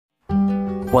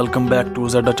Welcome back to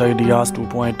ZH Ideas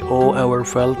 2.0. Ever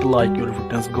felt like your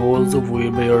fitness goals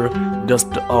were just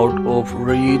out of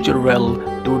reach? Well,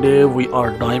 today we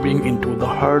are diving into the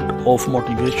heart of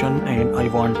motivation, and I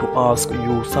want to ask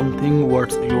you something.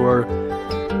 What's your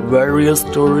various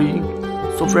story?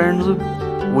 So friends,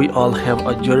 we all have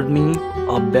a journey,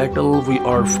 a battle we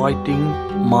are fighting.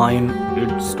 Mine,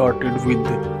 it started with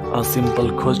a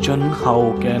simple question: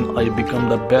 how can I become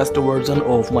the best version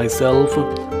of myself?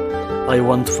 I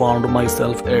once found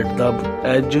myself at the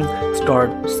edge,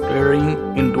 staring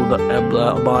into the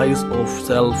abyss of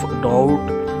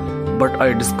self-doubt, but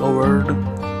I discovered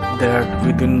that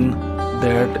within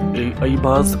that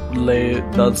abyss lay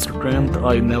the strength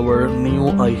I never knew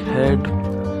I had.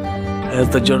 As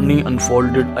the journey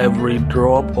unfolded, every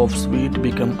drop of sweat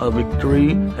became a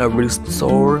victory, every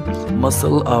sore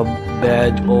muscle a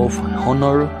badge of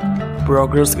honor.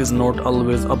 Progress is not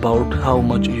always about how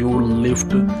much you lift,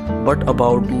 but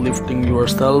about lifting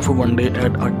yourself one day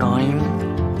at a time.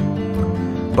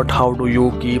 But how do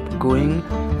you keep going?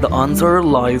 The answer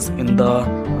lies in the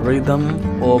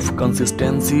rhythm of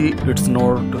consistency. It's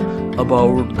not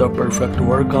about the perfect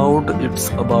workout,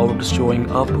 it's about showing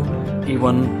up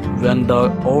even when the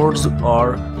odds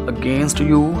are against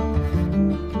you.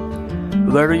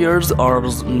 Warriors are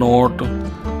not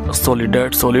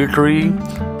solitary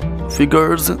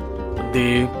figures,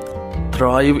 they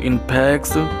thrive in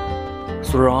packs.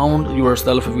 Surround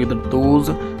yourself with those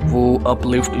who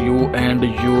uplift you, and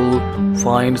you'll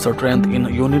find strength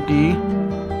in unity.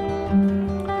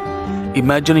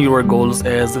 Imagine your goals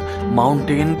as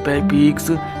mountain peaks.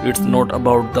 It's not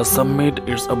about the summit,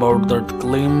 it's about the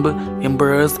climb,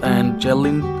 embrace and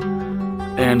challenge,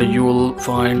 and you'll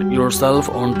find yourself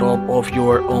on top of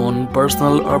your own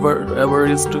personal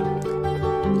Everest.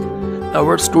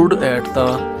 Ever stood at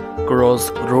the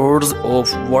crossroads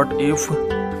of what if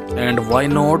and why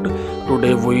not?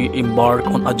 Today we embark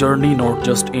on a journey not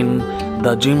just in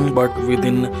the gym but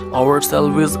within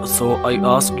ourselves. So I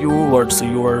ask you, what's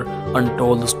your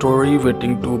untold story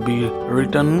waiting to be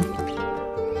written?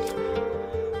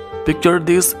 Picture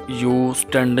this: you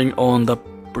standing on the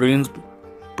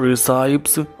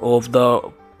precipice of the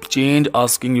change,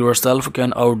 asking yourself,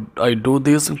 can I do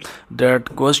this?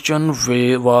 That question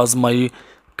was my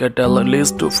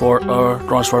catalyst for a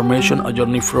transformation, a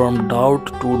journey from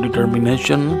doubt to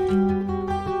determination.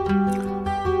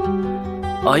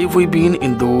 I've been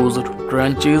in those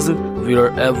trenches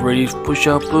where every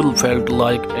push-up felt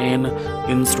like an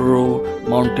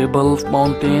insurmountable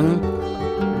mountain,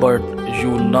 but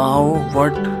you know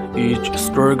what? Each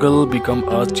struggle became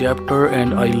a chapter,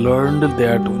 and I learned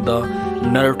that the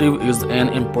narrative is as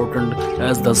important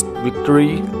as the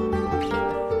victory.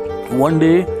 One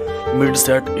day,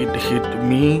 mid-set, it hit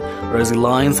me: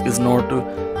 resilience is not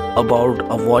about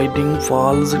avoiding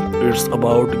falls, it's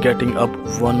about getting up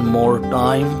one more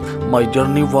time. My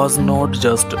journey was not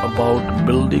just about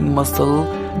building muscle,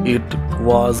 it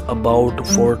was about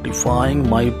fortifying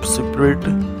my spirit.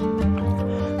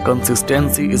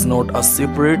 Consistency is not a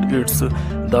secret, it's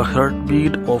the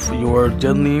heartbeat of your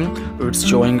journey. It's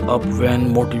showing up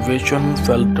when motivation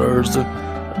falters,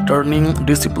 turning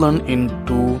discipline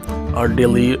into a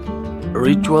daily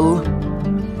ritual.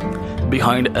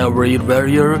 Behind every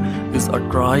warrior is a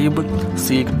tribe.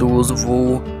 Seek those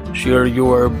who share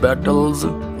your battles,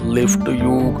 lift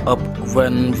you up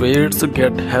when weights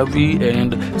get heavy,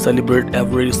 and celebrate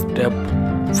every step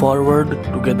forward.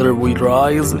 Together we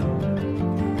rise.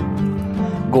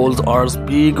 Goals are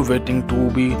big, waiting to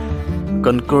be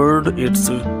conquered. It's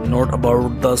not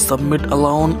about the summit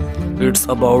alone, it's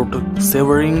about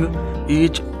savoring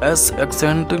each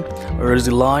ascent,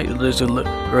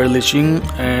 relishing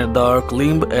the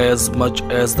climb as much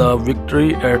as the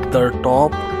victory at the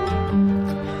top.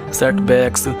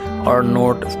 Setbacks are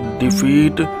not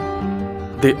defeat,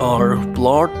 they are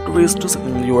plot twists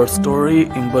in your story.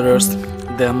 Embrace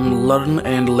them, learn,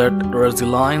 and let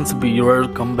resilience be your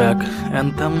comeback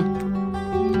anthem.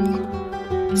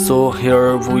 So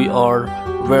here we are,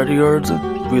 warriors.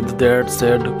 With that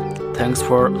said, thanks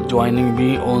for joining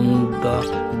me on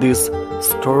this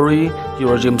story.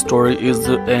 Your gym story is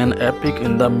an epic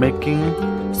in the making.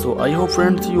 So I hope,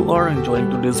 friends, you are enjoying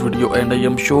today's video, and I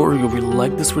am sure you will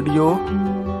like this video.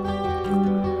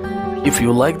 If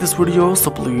you like this video,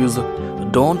 so please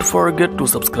don't forget to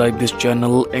subscribe this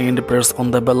channel and press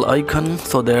on the bell icon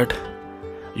so that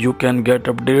you can get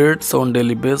updates on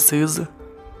daily basis.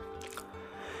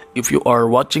 If you are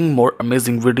watching more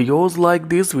amazing videos like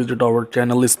this, visit our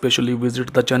channel, especially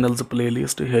visit the channel's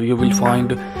playlist. Here you will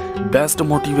find best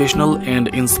motivational and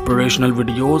inspirational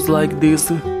videos like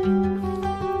this.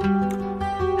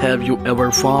 Have you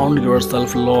ever found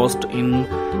yourself lost in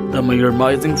the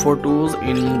mesmerizing photos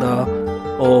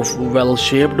of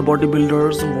well-shaped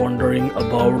bodybuilders, wondering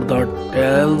about the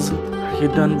tales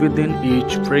hidden within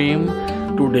each frame?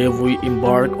 Today we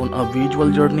embark on a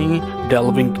visual journey,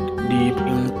 delving deep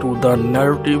into the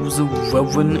narratives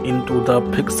woven into the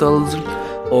pixels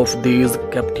of these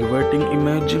captivating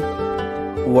images.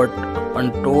 What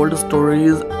untold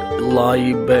stories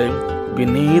lie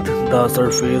beneath the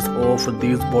surface of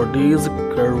these bodies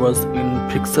curves in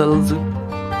pixels.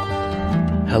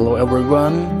 Hello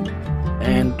everyone,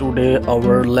 and today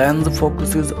our lens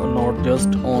focuses not just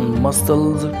on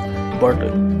muscles but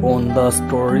on the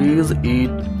stories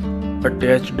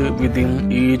attached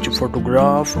within each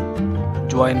photograph.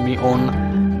 Join me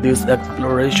on this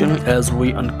exploration as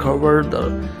we uncover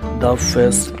the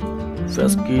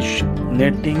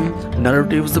fascinating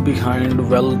narratives behind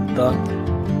the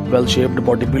well-shaped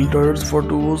bodybuilders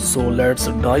photos. So let's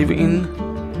dive in.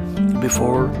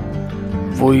 Before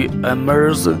we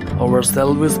immerse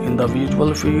ourselves in the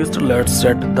visual feast, let's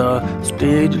set the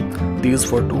stage. These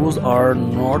photos are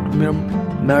not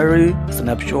mere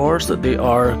snapshots, they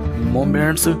are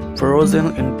moments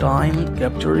frozen in time,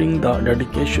 capturing the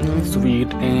dedication,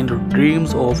 sweat, and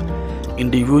dreams of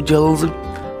individuals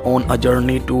on a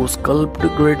journey to sculpt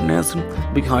greatness.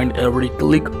 Behind every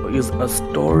click is a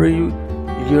story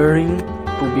yearning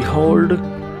to behold.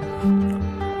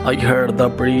 I heard the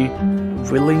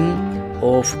pre-willing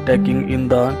of taking in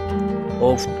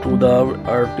to the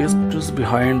artists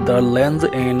behind the lens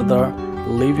and the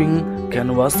living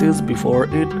canvases before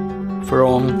it,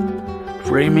 from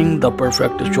framing the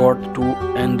perfect shot to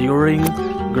enduring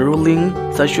grueling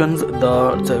sessions.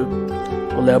 The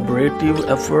collaborative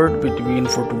effort between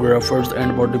photographers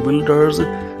and bodybuilders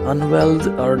unveils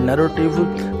a narrative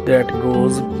that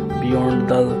goes beyond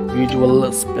the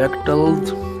visual spectacle.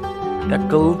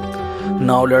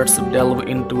 Now let's delve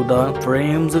into the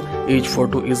frames. Each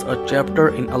photo is a chapter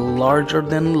in a larger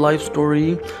than life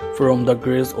story, from the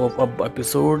grace of an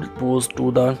episode pose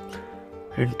to the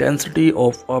intensity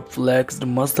of a flexed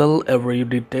muscle. Every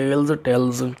detail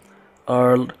tells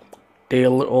a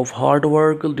tale of hard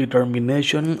work,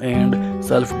 determination, and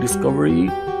self-discovery.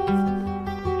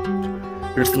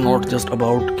 It's not just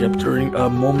about capturing a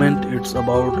moment, it's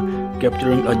about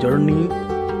capturing a journey.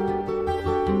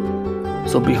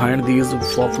 So behind these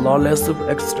flawless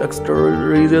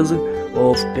exteriors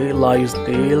of lies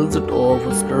tales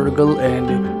of struggle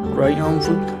and triumph,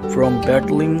 from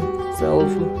battling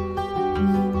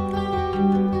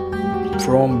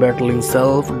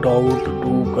self-doubt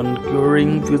to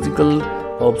conquering physical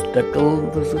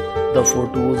obstacles. The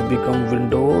photos become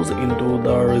windows into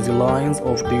the resilience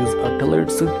of these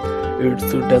athletes.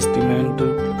 It's a testament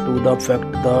to the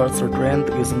fact that strength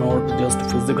is not just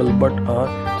physical but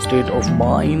a state of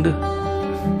mind.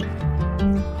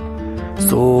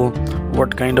 So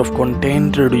what kind of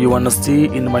content do you want to see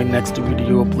in my next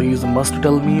video? Please must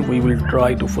tell me. We will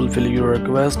try to fulfill your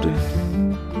request.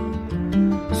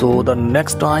 So the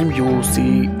next time you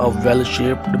see a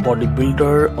well-shaped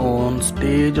bodybuilder on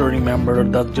stage, remember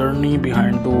the journey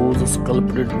behind those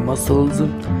sculpted muscles.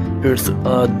 It's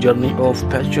a journey of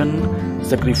passion,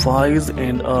 sacrifice,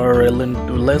 and a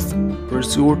relentless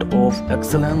pursuit of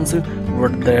excellence.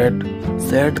 With that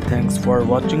said, thanks for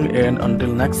watching, and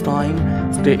until next time,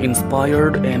 stay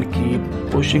inspired and keep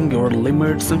pushing your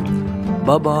limits.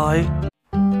 Bye-bye.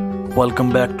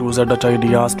 Welcome back to ZH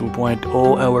Ideas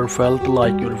 2.0. Ever felt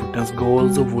like your fitness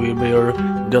goals were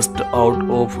just out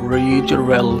of reach?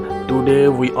 Well, today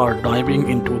we are diving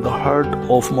into the heart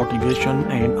of motivation,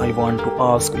 and I want to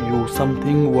ask you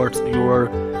something. What's your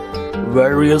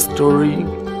various story?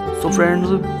 So friends,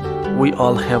 we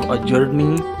all have a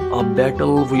journey, a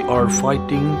battle we are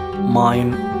fighting.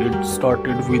 Mine, it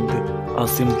started with a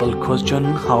simple question: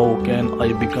 how can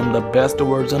I become the best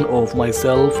version of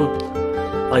myself?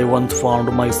 I once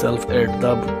found myself at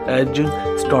the edge,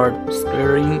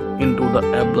 staring into the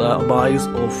abyss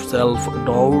of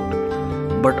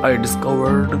self-doubt, but I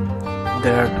discovered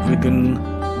that within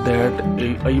that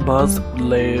abyss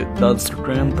lay the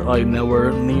strength I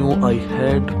never knew I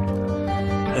had.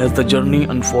 As the journey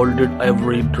unfolded,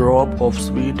 every drop of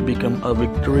sweat became a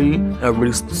victory,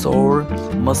 every sore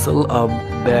muscle a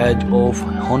badge of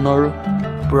honor.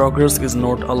 Progress is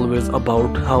not always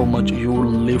about how much you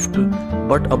lift,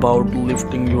 but about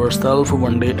lifting yourself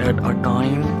one day at a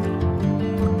time.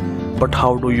 But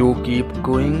how do you keep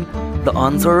going? The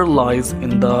answer lies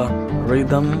in the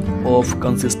rhythm of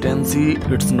consistency.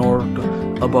 It's not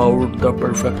about the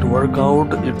perfect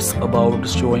workout, it's about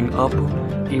showing up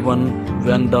even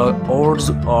when the odds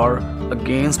are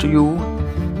against you.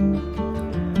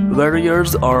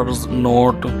 Warriors are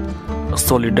not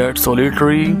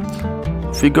solitary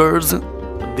figures,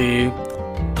 they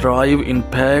thrive in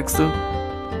packs.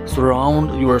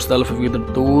 Surround yourself with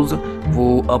those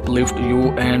who uplift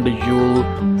you, and you'll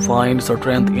find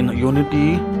strength in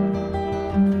unity.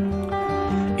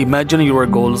 Imagine your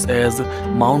goals as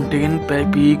mountain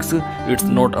peaks. It's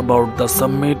not about the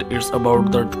summit, it's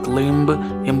about the climb,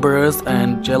 embrace,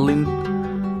 and challenge.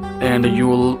 And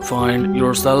you'll find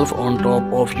yourself on top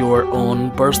of your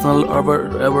own personal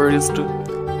Everest.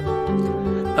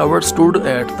 Ever stood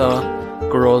at the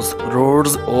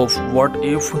crossroads of what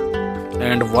if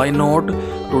and why not?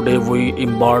 Today we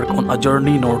embark on a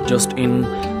journey not just in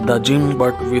the gym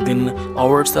but within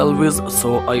ourselves.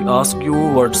 So I ask you,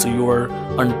 what's your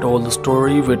untold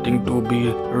story waiting to be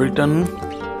written?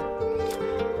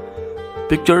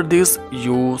 Picture this: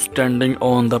 you standing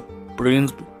on the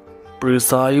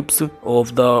precipice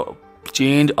of the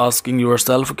change, asking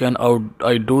yourself, can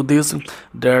I do this?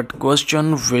 That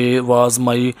question was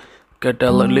my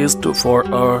catalyst for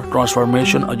a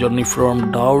transformation, a journey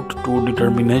from doubt to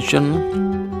determination.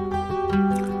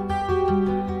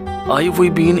 I've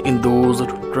been in those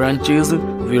trenches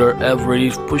where every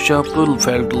push-up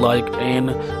felt like an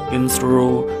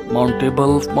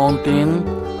insurmountable mountain,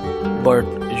 but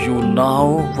you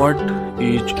know what?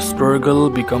 Each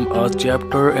struggle became a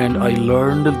chapter, and I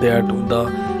learned that the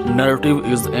narrative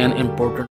is an important